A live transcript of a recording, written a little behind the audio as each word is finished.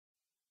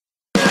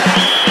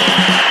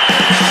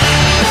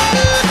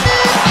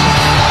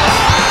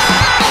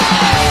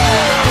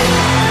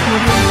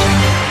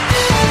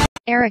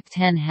Erik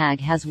ten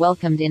Hag has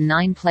welcomed in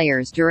 9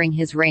 players during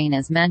his reign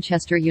as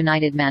Manchester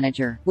United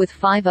manager, with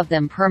 5 of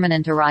them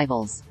permanent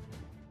arrivals.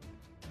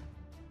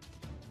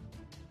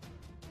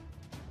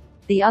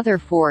 The other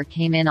 4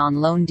 came in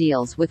on loan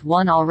deals, with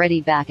one already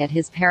back at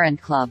his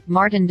parent club.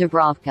 Martin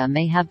Dubravka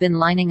may have been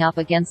lining up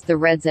against the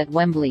Reds at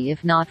Wembley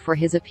if not for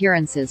his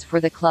appearances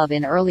for the club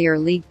in earlier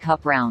League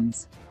Cup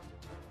rounds.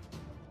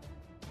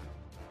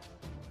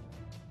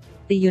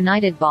 The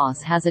United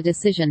boss has a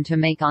decision to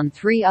make on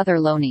 3 other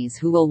loanees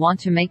who will want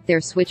to make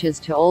their switches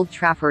to Old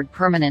Trafford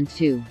permanent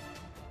too.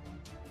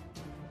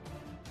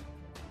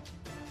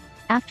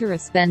 After a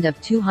spend of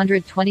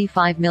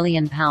 £225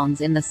 million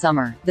in the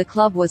summer, the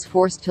club was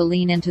forced to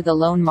lean into the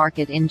loan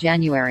market in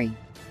January.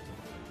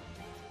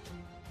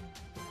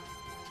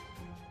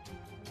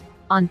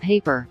 On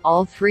paper,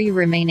 all 3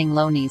 remaining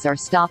loanees are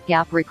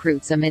stopgap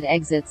recruits amid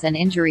exits and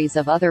injuries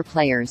of other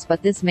players,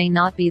 but this may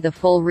not be the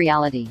full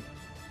reality.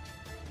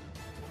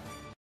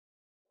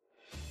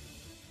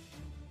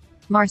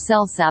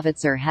 Marcel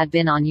Sabitzer had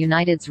been on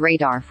United's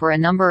radar for a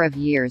number of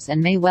years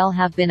and may well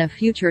have been a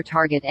future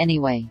target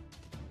anyway.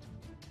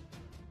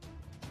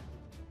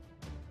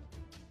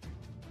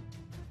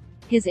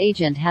 His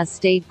agent has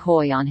stayed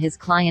coy on his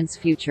client's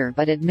future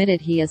but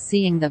admitted he is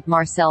seeing the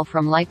Marcel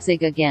from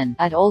Leipzig again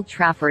at Old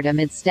Trafford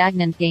amid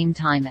stagnant game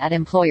time at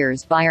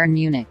employers Bayern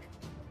Munich.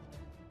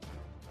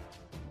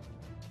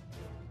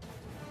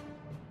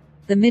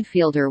 The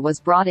midfielder was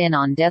brought in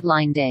on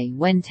deadline day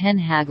when Ten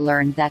Hag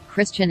learned that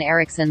Christian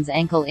Eriksen's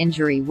ankle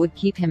injury would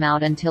keep him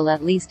out until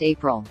at least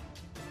April.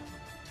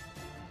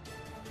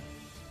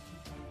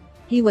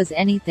 He was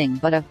anything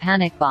but a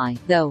panic buy,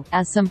 though,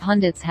 as some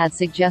pundits had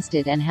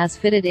suggested, and has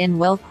fitted in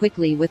well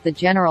quickly with the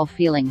general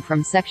feeling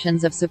from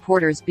sections of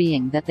supporters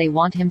being that they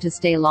want him to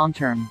stay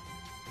long-term.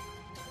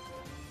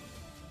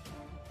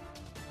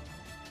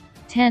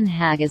 Ten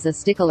Hag is a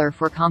stickler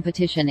for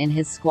competition in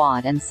his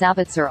squad, and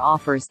Sabitzer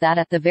offers that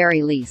at the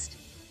very least.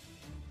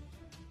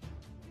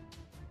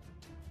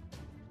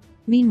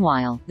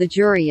 Meanwhile, the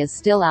jury is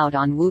still out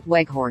on Wout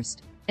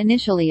Weghorst.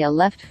 Initially a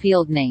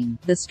left-field name,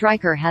 the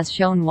striker has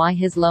shown why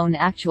his loan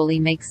actually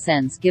makes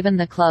sense given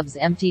the club's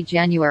empty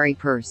January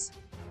purse.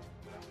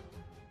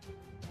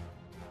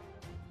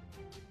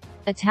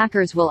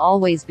 Attackers will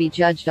always be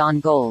judged on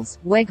goals.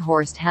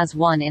 Weghorst has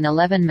won in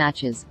 11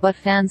 matches, but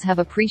fans have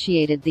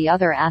appreciated the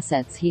other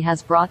assets he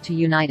has brought to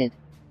United.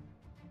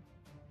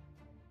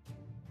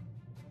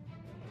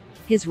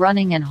 His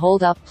running and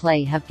hold-up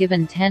play have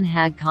given Ten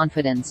Hag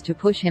confidence to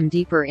push him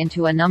deeper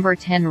into a number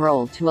 10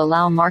 role to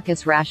allow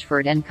Marcus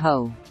Rashford and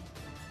co.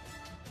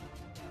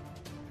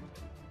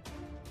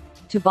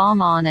 to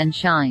bomb on and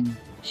shine.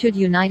 Should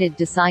United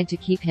decide to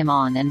keep him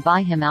on and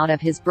buy him out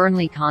of his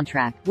Burnley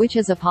contract, which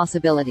is a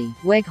possibility,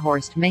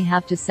 Weghorst may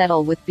have to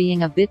settle with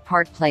being a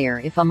bit-part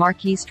player if a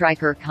marquee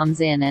striker comes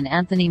in and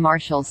Anthony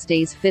Martial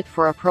stays fit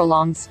for a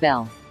prolonged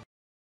spell.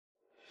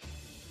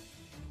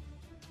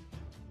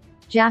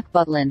 Jack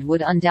Butland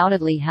would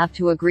undoubtedly have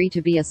to agree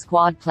to be a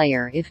squad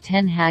player if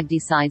Ten Hag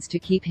decides to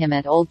keep him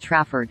at Old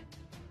Trafford.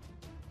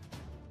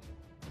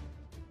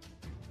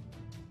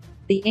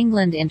 The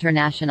England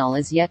international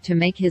is yet to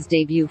make his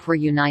debut for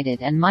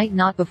United and might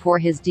not before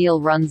his deal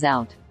runs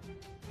out.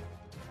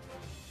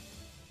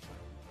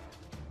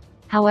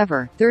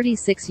 However,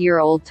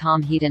 36-year-old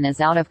Tom Heaton is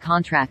out of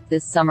contract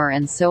this summer,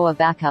 and so a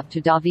backup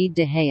to David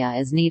De Gea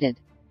is needed.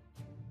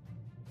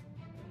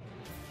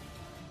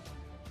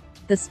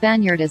 The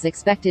Spaniard is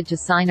expected to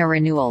sign a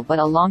renewal, but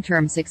a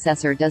long-term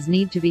successor does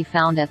need to be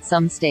found at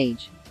some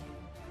stage.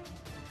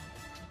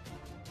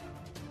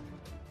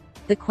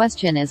 The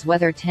question is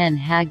whether Ten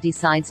Hag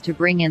decides to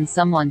bring in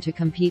someone to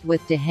compete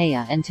with De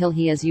Gea until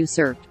he is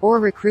usurped,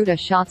 or recruit a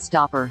shot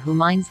stopper who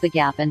minds the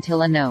gap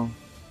until a no.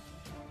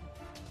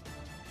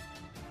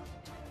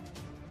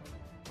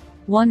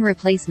 One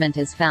replacement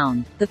is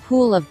found. The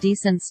pool of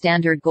decent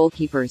standard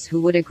goalkeepers who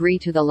would agree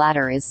to the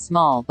latter is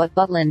small, but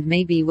Butland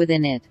may be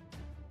within it.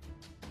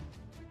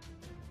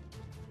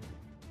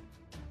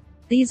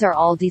 These are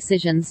all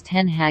decisions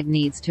Ten Hag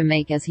needs to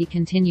make as he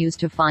continues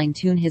to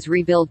fine-tune his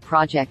rebuild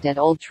project at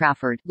Old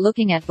Trafford,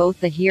 looking at both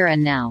the here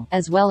and now,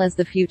 as well as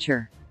the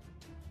future.